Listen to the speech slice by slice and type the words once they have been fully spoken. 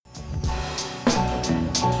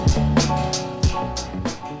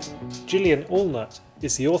Gillian Allnutt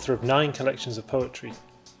is the author of 9 collections of poetry,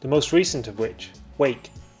 the most recent of which, Wake,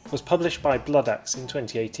 was published by Bloodaxe in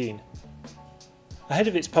 2018. Ahead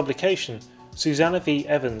of its publication, Susanna V.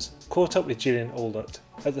 Evans caught up with Gillian Allnutt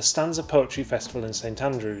at the Stanza Poetry Festival in St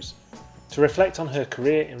Andrews to reflect on her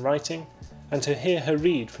career in writing and to hear her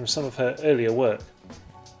read from some of her earlier work.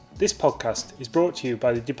 This podcast is brought to you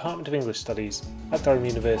by the Department of English Studies at Durham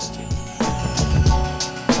University.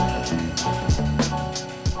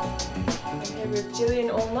 With Gillian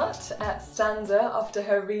Allnutt at Stanza after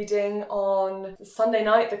her reading on Sunday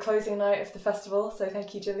night, the closing night of the festival. So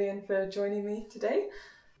thank you, Gillian, for joining me today.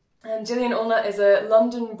 And Gillian Allnutt is a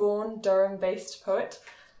London-born, Durham-based poet.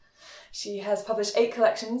 She has published 8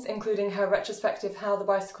 collections, including her retrospective How the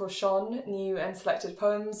Bicycle Shone, New and Selected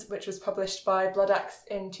Poems, which was published by Bloodaxe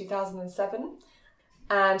in 2007.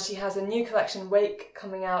 And she has a new collection, Wake,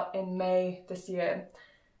 coming out in May this year.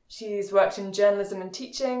 She's worked in journalism and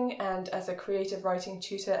teaching and as a creative writing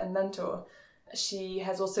tutor and mentor. She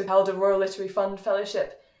has also held a Royal Literary Fund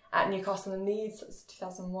Fellowship at Newcastle and Leeds, that's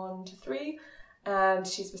 2001 to 3, and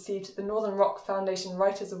she's received the Northern Rock Foundation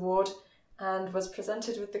Writers Award and was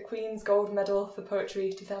presented with the Queen's Gold Medal for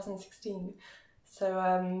Poetry 2016.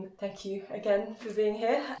 So thank you again for being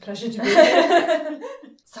here. Pleasure to be here.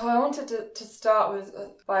 So I wanted to start with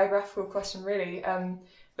a biographical question, really.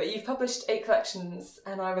 But you've published 8 collections,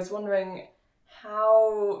 and I was wondering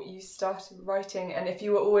how you started writing and if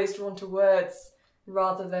you were always drawn to words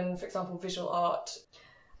rather than, for example, visual art.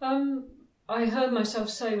 I heard myself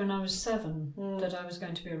say when I was 7 that I was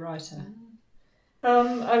going to be a writer.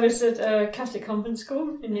 I was at a Catholic convent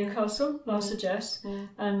school in Newcastle, La Sagesse,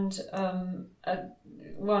 and at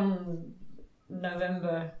one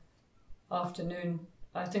November afternoon,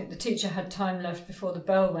 I think the teacher had time left before the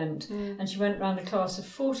bell went, and she went round a class of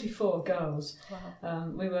 44 girls.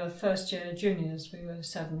 Wow. We were first year juniors, we were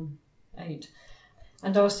 7, 8,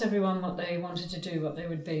 and asked everyone what they wanted to do, what they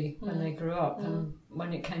would be when they grew up. And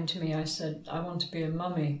when it came to me, I said, I want to be a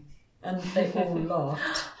mummy. And they all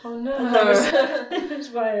laughed. Oh no! That's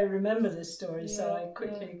why I remember this story, so I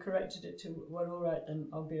quickly corrected it to, well, all right then,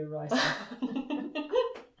 I'll be a writer.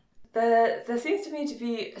 There seems to me to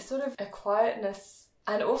be sort of a quietness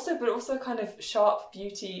but also kind of sharp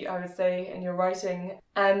beauty, I would say, in your writing,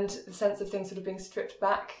 and the sense of things sort of being stripped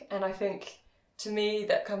back. And I think, to me,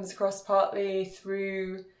 that comes across partly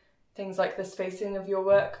through things like the spacing of your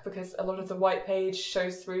work, because a lot of the white page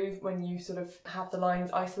shows through when you sort of have the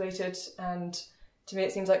lines isolated, and to me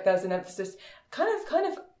it seems like there's an emphasis, kind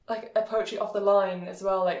of like a poetry off the line as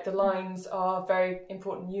well, like the lines are very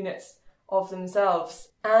important units of themselves.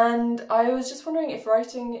 And I was just wondering if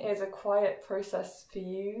writing is a quiet process for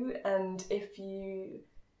you, and if you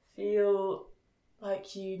feel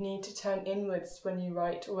like you need to turn inwards when you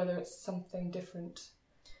write, or whether it's something different.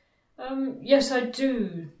 Yes, I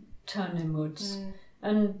do turn inwards.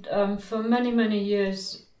 And for many, many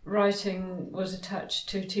years, writing was attached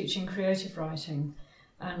to teaching creative writing,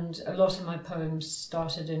 and a lot of my poems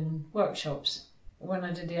started in workshops. When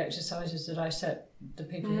I did the exercises that I set the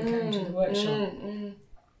people who came to the workshop.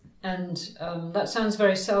 And that sounds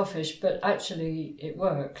very selfish, but actually it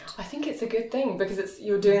worked. I think it's a good thing, because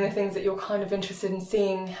you're doing the things that you're kind of interested in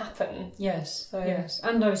seeing happen. Yes, yes.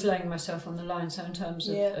 And I was laying myself on the line, so in terms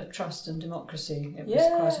of trust and democracy, it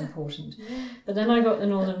was quite important. But then I got the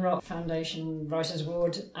Northern Rock Foundation Writers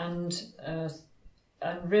Award and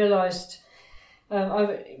realised,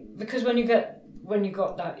 because when you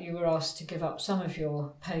got that, you were asked to give up some of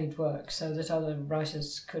your paid work so that other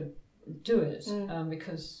writers could do it,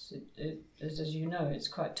 because as you know, it's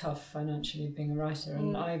quite tough financially being a writer.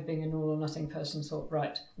 And I, being an all or nothing person, thought,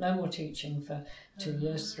 right, no more teaching for 2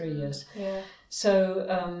 years, 3 years. So,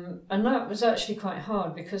 and that was actually quite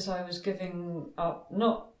hard, because I was giving up,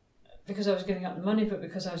 not because I was giving up the money, but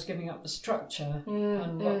because I was giving up the structure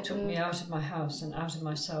and what took me out of my house and out of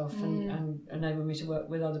myself and enabled me to work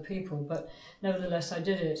with other people. But nevertheless, I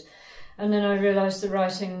did it. And then I realised the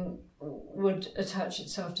writing would attach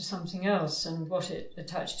itself to something else, and what it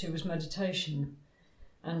attached to was meditation.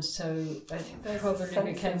 And so it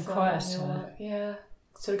probably became quieter. Yeah.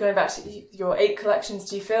 Sort of going back to your 8 collections,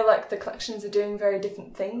 do you feel like the collections are doing very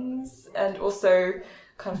different things? And also,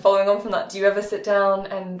 kind of following on from that, do you ever sit down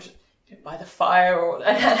and by the fire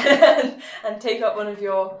and take up one of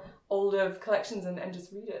your older collections and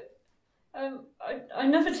just read it? I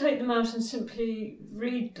never take them out and simply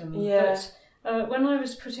read them. But when I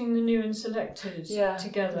was putting the New and Selected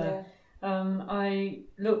together, I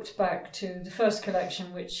looked back to the first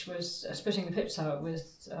collection, which was Spitting the Pips Out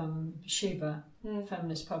with Sheba,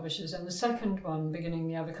 feminist publishers, and the second one, Beginning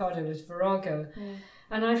the Avocado, was Virago.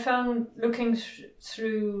 And I found, looking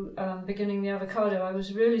through Beginning the Avocado, I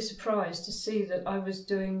was really surprised to see that I was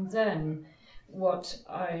doing then what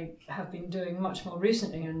I have been doing much more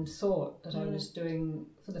recently and thought that I was doing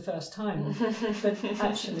for the first time, but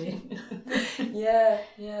actually... Yeah.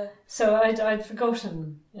 So I'd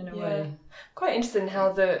forgotten, in a way. Quite interesting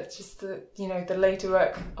how the later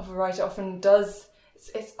work of a writer often does,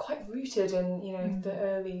 it's quite rooted in, the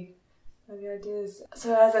early ideas.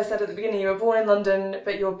 So as I said at the beginning, you were born in London,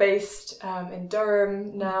 but you're based in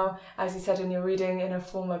Durham now, as you said in your reading, in a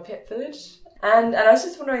former pit village. And I was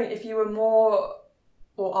just wondering if you were more,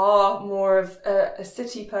 or are more of a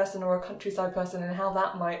city person or a countryside person, and how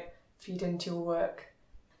that might feed into your work.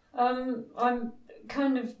 I'm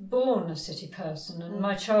kind of born a city person, and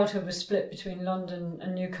my childhood was split between London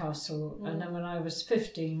and Newcastle, and then when I was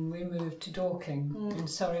 15 we moved to Dorking in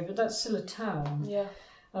Surrey, but that's still a town. Yeah.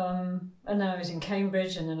 And then I was in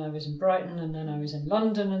Cambridge, and then I was in Brighton, and then I was in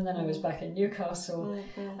London, and then I was back in Newcastle.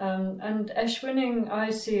 And Eschwinning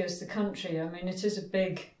I see as the country. I mean, it is a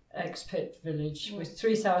big ex-pit village with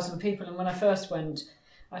 3,000 people, and when I first went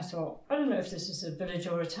I thought, I don't know if this is a village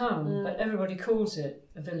or a town, but everybody calls it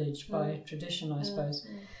a village by tradition, I suppose.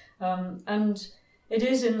 And it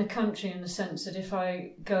is in the country in the sense that if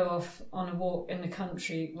I go off on a walk in the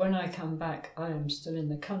country, when I come back, I am still in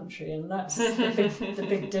the country, and that's the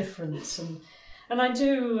big difference. And I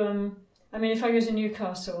do, I mean, if I go to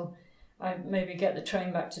Newcastle, I maybe get the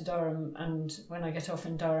train back to Durham, and when I get off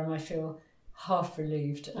in Durham, I feel half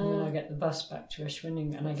relieved, and then I get the bus back to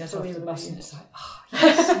Eschwinning, and I get off the bus, and it's like, oh,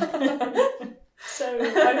 yes. So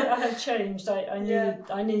I have changed. I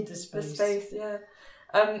need the space. The space, yeah.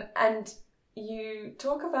 And you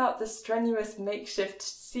talk about the strenuous makeshift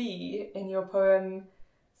sea in your poem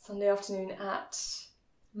Sunday Afternoon at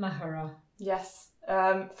Mahara. Yes,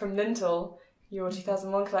 from Lintel, your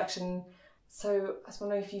 2001 collection. So I was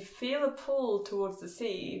wondering if you feel a pull towards the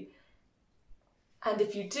sea, and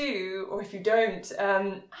if you do, or if you don't,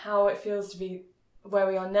 how it feels to be where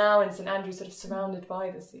we are now in St Andrews, sort of surrounded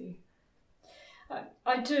by the sea.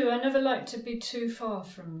 I do. I never like to be too far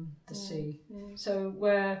from the sea. So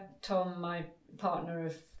where Tom, my partner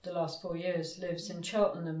of the last 4 years, lives in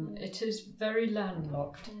Cheltenham, it is very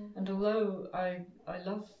landlocked. And although I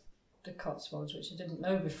love the Cotswolds, which I didn't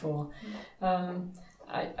know before,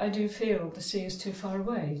 I do feel the sea is too far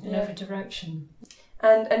away in every direction.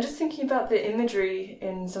 And just thinking about the imagery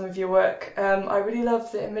in some of your work, I really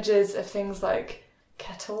love the images of things like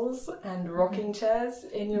kettles and rocking chairs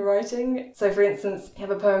in your writing. So for instance, you have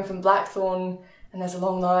a poem from Blackthorn, and there's a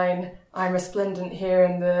long line, I'm resplendent here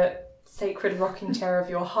in the sacred rocking chair of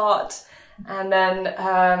your heart. And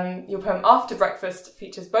then your poem After Breakfast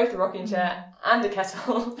features both a rocking chair and a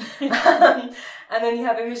kettle. And then you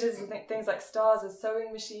have images of things like stars as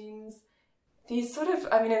sewing machines. These sort of,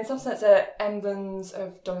 I mean, in some sense are emblems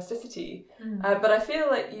of domesticity, but I feel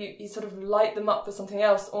like you sort of light them up for something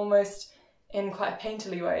else, almost in quite a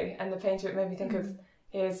painterly way. And the painter it made me think of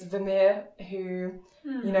is Vermeer, who,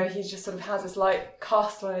 he just sort of has this light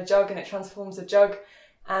castle in a jug and it transforms the jug.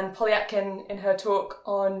 And Polly Atkin, in her talk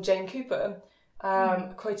on Jane Cooper,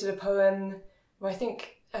 quoted a poem where I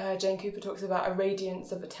think Jane Cooper talks about a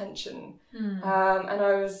radiance of attention. And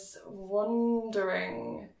I was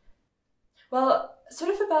wondering... Well,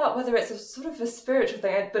 sort of about whether it's a sort of a spiritual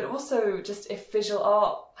thing, but also just if visual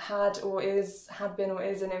art had been or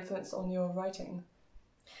is an influence on your writing.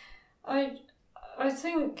 I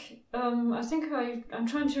think I'm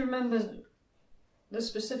trying to remember the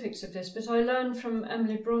specifics of this, but I learned from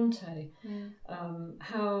Emily Bronte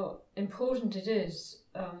how important it is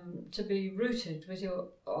to be rooted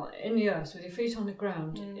in the earth, with your feet on the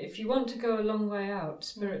ground. If you want to go a long way out,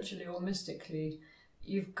 spiritually or mystically,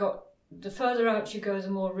 the further out you go, the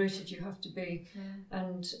more rooted you have to be.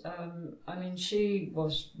 And I mean, she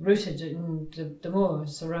was rooted in the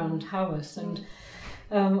moors around Haworth, and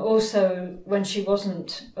also when she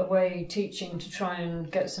wasn't away teaching to try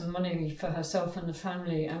and get some money for herself and the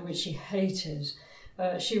family, and which she hated,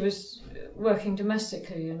 she was working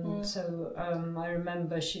domestically, and so I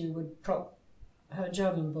remember she would prop her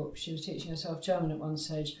German book, she was teaching herself German at one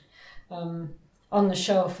stage, on the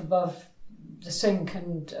shelf above the sink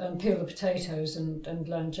and peel the potatoes and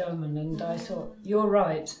learn German, and I thought, you're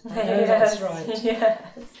right, I know that's right. Yes.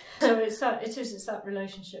 So it's that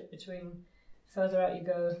relationship between further out you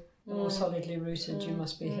go, the more solidly rooted you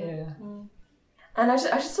must be here. And I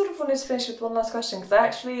just sort of wanted to finish with one last question, because I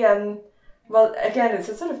actually, well, again, it's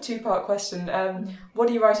a sort of two-part question. What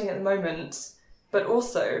are you writing at the moment? But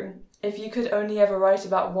also, if you could only ever write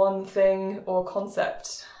about one thing or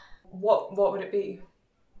concept, what would it be?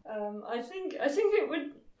 I think it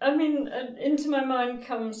would. I mean, into my mind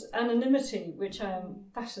comes anonymity, which I am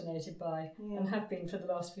fascinated by and have been for the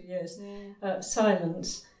last few years.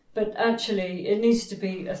 Silence, but actually, it needs to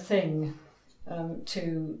be a thing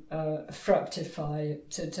to fructify,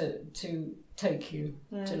 to take you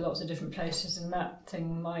to lots of different places, and that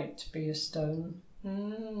thing might be a stone.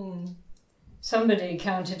 Somebody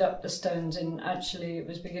counted up the stones actually it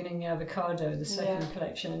was Beginning the Avocado, the second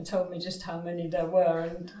collection, and told me just how many there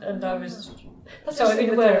were, and I was so I've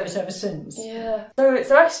been aware of it ever since. Yeah.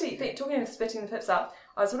 So actually, talking of splitting the pips up,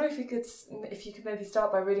 I was wondering if you could maybe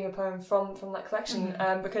start by reading a poem from that collection,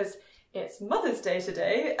 because it's Mother's Day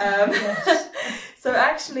today. Yes. So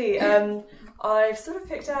actually, I've sort of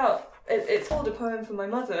picked out. It's called A Poem for My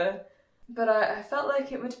Mother, but I felt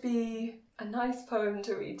like it would be a nice poem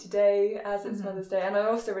to read today as it's Mother's Day, and I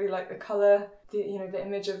also really like the colour, the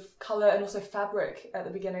image of colour and also fabric at the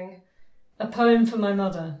beginning. A poem for my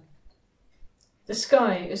mother. The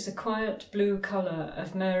sky is the quiet blue colour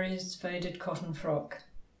of Mary's faded cotton frock.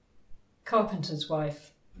 Carpenter's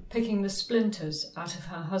wife, picking the splinters out of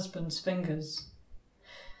her husband's fingers.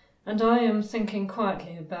 And I am thinking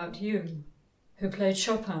quietly about you, who played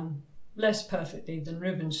Chopin less perfectly than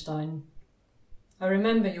Rubinstein. I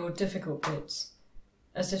remember your difficult bits,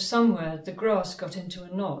 as if somewhere the grass got into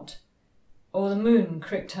a knot, or the moon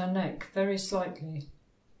cricked her neck very slightly,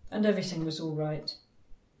 and everything was all right.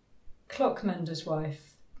 Clockmender's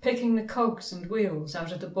wife, picking the cogs and wheels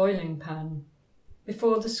out of the boiling pan,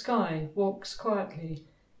 before the sky walks quietly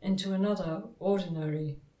into another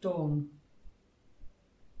ordinary dawn.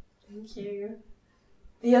 Thank you.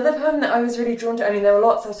 The other poem that I was really drawn to, I mean, there were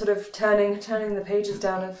lots. I was sort of turning the pages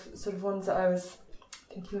down of sort of ones that I was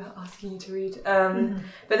thinking about asking you to read.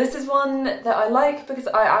 But this is one that I like because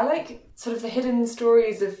I like sort of the hidden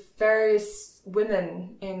stories of various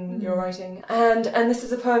women in your writing. And this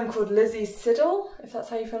is a poem called Lizzie Siddal, if that's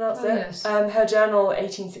how you pronounce it. Yes. Her journal,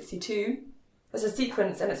 1862. There's a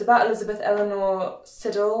sequence, and it's about Elizabeth Eleanor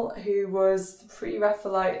Siddal, who was the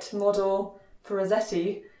pre-Raphaelite model for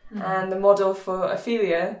Rossetti and the model for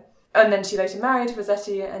Ophelia. And then she later married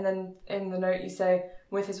Rossetti, and then in the note you say,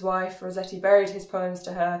 with his wife, Rossetti buried his poems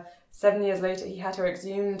to her. 7 years later, he had her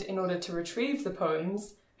exhumed in order to retrieve the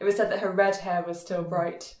poems. It was said that her red hair was still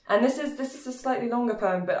bright. And this is a slightly longer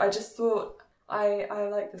poem, but I just thought I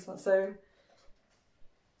like this one. So,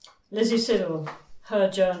 Lizzie Siddal, Her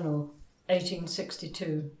Journal,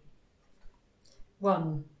 1862.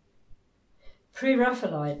 1.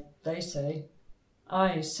 Pre-Raphaelite, they say.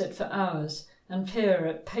 Eyes sit for hours and peer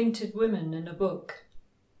at painted women in a book.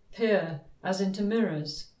 Peer as into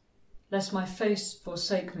mirrors, lest my face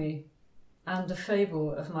forsake me, and the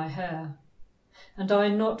fable of my hair, and I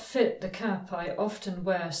not fit the cap I often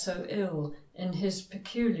wear so ill in his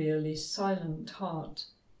peculiarly silent heart.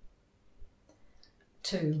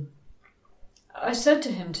 2. I said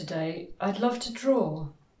to him today I'd love to draw,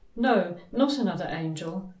 no, not another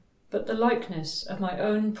angel, but the likeness of my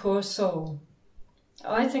own poor soul.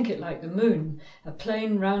 I think it like the moon, a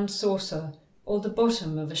plain round saucer, or the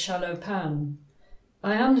bottom of a shallow pan.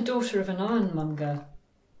 I am the daughter of an ironmonger.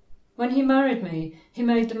 When he married me, he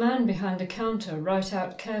made the man behind the counter write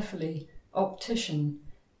out carefully, optician,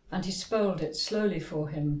 and he spelled it slowly for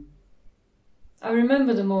him. I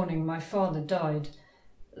remember the morning my father died.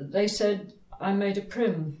 They said I made a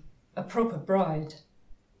prim, a proper bride.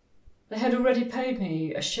 They had already paid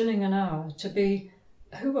me a shilling an hour to be,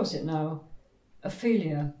 who was it now?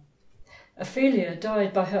 Ophelia. Ophelia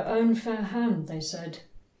died by her own fair hand, they said.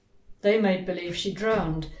 They made believe she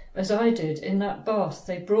drowned, as I did in that bath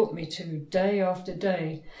they brought me to day after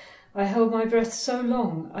day. I held my breath so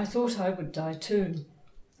long I thought I would die too.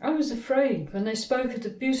 I was afraid when they spoke of the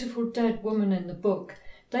beautiful dead woman in the book.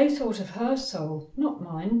 They thought of her soul, not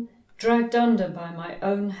mine, dragged under by my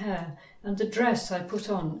own hair and the dress I put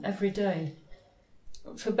on every day.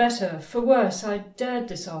 For better, for worse, I dared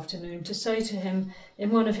this afternoon to say to him in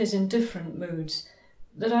one of his indifferent moods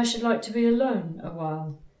that I should like to be alone a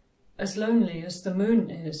while, as lonely as the moon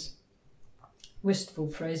is. Wistful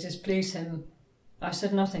phrases please him. I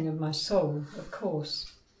said nothing of my soul, of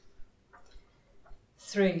course.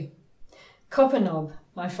 3. Copper knob,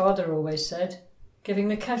 my father always said, giving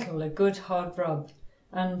the kettle a good hard rub,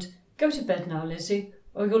 and go to bed now, Lizzie,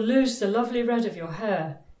 or you'll lose the lovely red of your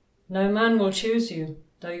hair. No man will choose you,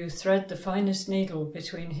 though you thread the finest needle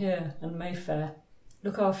between here and Mayfair.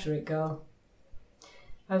 Look after it, girl.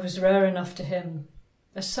 I was rare enough to him,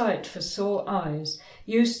 a sight for sore eyes,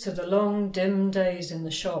 used to the long, dim days in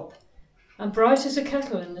the shop, and bright as a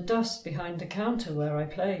kettle in the dust behind the counter where I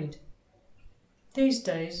played. These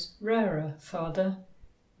days, rarer, father,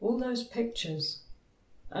 all those pictures.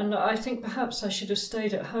 And I think perhaps I should have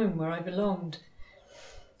stayed at home where I belonged.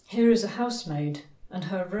 Here is a housemaid and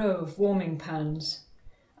her row of warming pans.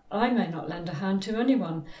 I may not lend a hand to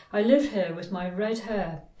anyone. I live here with my red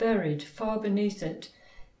hair buried far beneath it.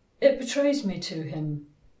 It betrays me to him.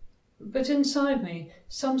 But inside me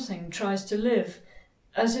something tries to live,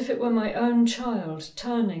 as if it were my own child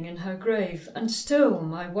turning in her grave, and still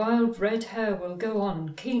my wild red hair will go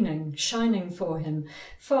on, keening, shining for him.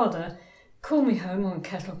 Father, call me home on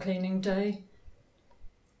kettle-cleaning day.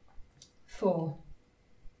 4.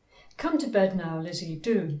 Come to bed now, Lizzie,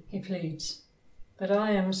 do, he pleads. But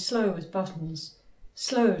I am slow with buttons,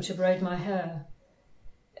 slow to braid my hair.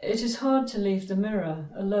 It is hard to leave the mirror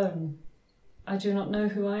alone. I do not know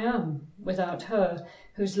who I am without her,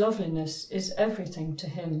 whose loveliness is everything to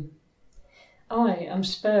him. I am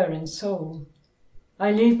spare in soul.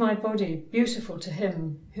 I leave my body beautiful to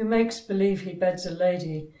him, who makes believe he beds a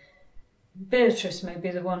lady. Beatrice may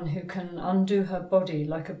be the one who can undo her body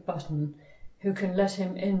like a button, who can let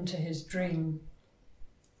him into his dream.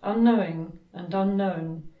 Unknowing and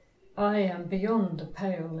unknown, I am beyond the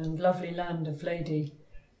pale and lovely land of lady.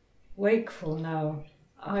 Wakeful now,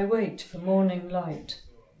 I wait for morning light,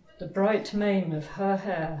 the bright mane of her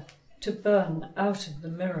hair to burn out of the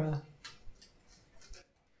mirror.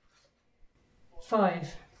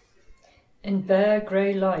 5. In bare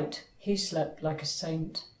grey light he slept like a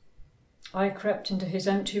saint. I crept into his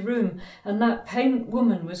empty room, and that paint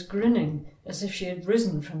woman was grinning as if she had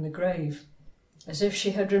risen from the grave, as if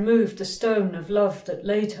she had removed the stone of love that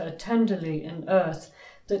laid her tenderly in earth,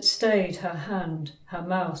 that stayed her hand, her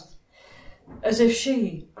mouth, as if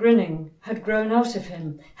she, grinning, had grown out of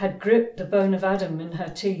him, had gripped the bone of Adam in her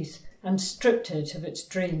teeth and stripped it of its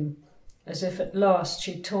dream, as if at last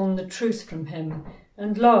she'd torn the truth from him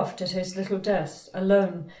and laughed at his little death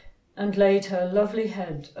alone, and laid her lovely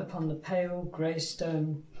head upon the pale grey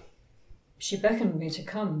stone. She beckoned me to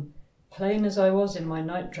come, plain as I was in my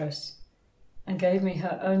nightdress, and gave me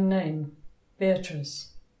her own name,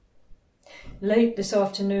 Beatrice. Late this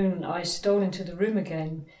afternoon I stole into the room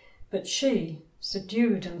again, but she,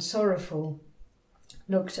 subdued and sorrowful,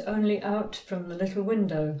 looked only out from the little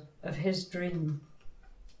window of his dream.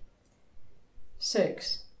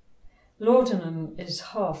 6. Laudanum is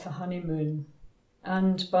half a honeymoon,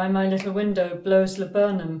 and by my little window blows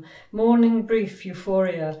laburnum, morning brief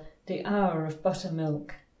euphoria, the hour of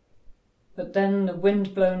buttermilk. But then the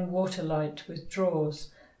wind-blown waterlight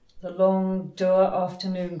withdraws, the long dour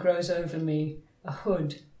afternoon grows over me, a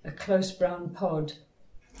hood, a close brown pod,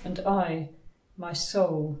 and I, my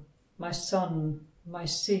soul, my son, my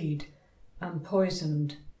seed, am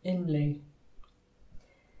poisoned inly.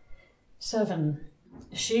 7.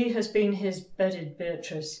 She has been his bedded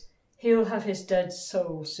Beatrice. He'll have his dead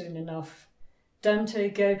soul soon enough. Dante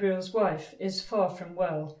Gabriel's wife is far from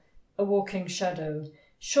well, a walking shadow.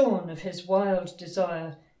 Shorn of his wild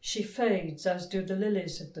desire, she fades as do the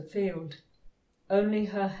lilies of the field. Only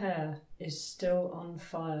her hair is still on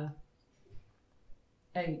fire.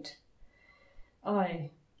 8. I,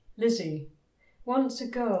 Lizzie, once a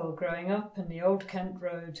girl growing up in the Old Kent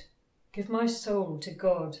Road, give my soul to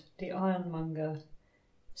God, the ironmonger.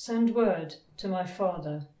 Send word to my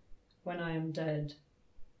father when I am dead.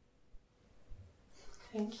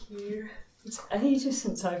 Thank you. It's ages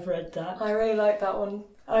since I've read that. I really like that one.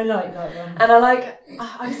 I like that one. And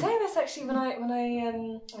I was saying this actually when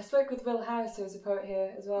I spoke with Will Harris, who's a poet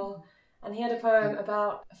here as well, and he had a poem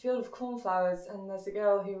about a field of cornflowers, and there's a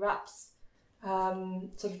girl who wraps,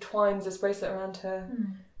 sort of twines this bracelet around her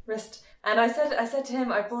wrist. And I said to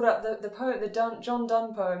him, I brought up the poem, John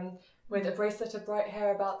Donne poem with a bracelet of bright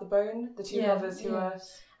hair about the bone, the two lovers who are,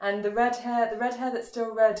 and the red hair that's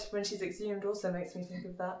still red when she's exhumed also makes me think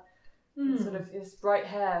of that. Sort of this bright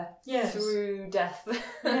hair through death.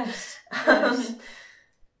 Yes.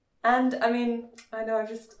 And I mean, I know I've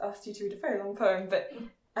just asked you to read a very long poem, but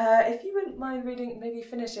if you wouldn't mind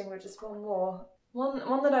finishing with just one more.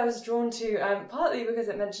 One that I was drawn to, partly because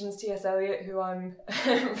it mentions T.S. Eliot, who I'm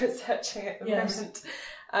researching at the moment,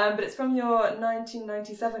 but it's from your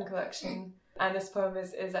 1997 collection, and this poem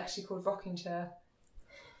is actually called Rocking Chair.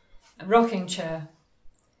 A rocking chair.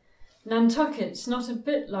 Nantucket's not a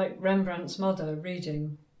bit like Rembrandt's mother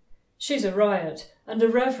reading. She's a riot and a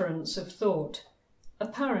reverence of thought,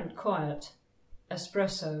 apparent quiet,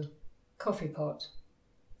 espresso, coffee pot.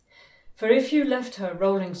 For if you left her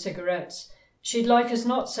rolling cigarettes, she'd like as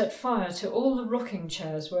not set fire to all the rocking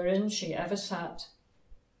chairs wherein she ever sat.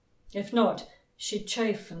 If not, she'd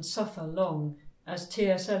chafe and suffer long, as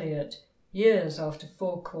T.S. Eliot, years after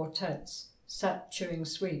 4 quartets, sat chewing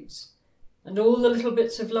sweets, and all the little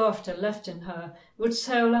bits of laughter left in her would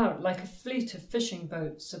sail out like a fleet of fishing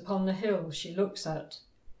boats upon the hill she looks at.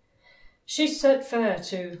 She set fair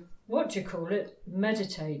to,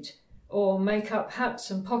 meditate, or make up hats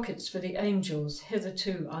and pockets for the angels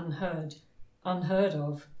hitherto unheard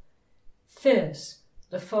of. Fierce,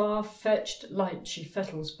 the far-fetched light she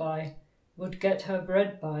fettles by would get her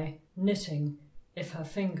bread by knitting, if her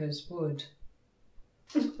fingers would.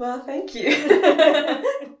 Well, thank you.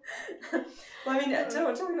 Well, I mean,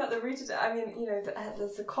 talking about the reader, I mean,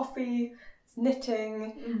 there's the coffee,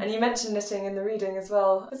 knitting, and you mentioned knitting in the reading as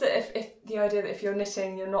well. Is it if the idea that if you're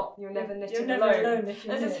knitting, you're never knitting you're never alone if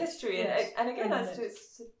you There's knit. this history, yes. and again, as to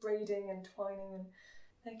it's braiding and twining, and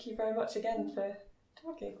thank you very much again for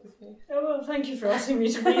talking with me. Oh, well, thank you for asking me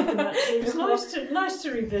to read them, actually. It was nice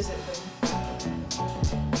to revisit them.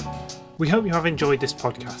 We hope you have enjoyed this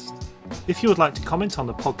podcast. If you would like to comment on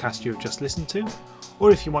the podcast you have just listened to,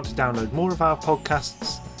 or if you want to download more of our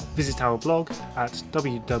podcasts, visit our blog at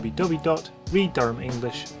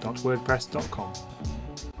www.readdurhamenglish.wordpress.com.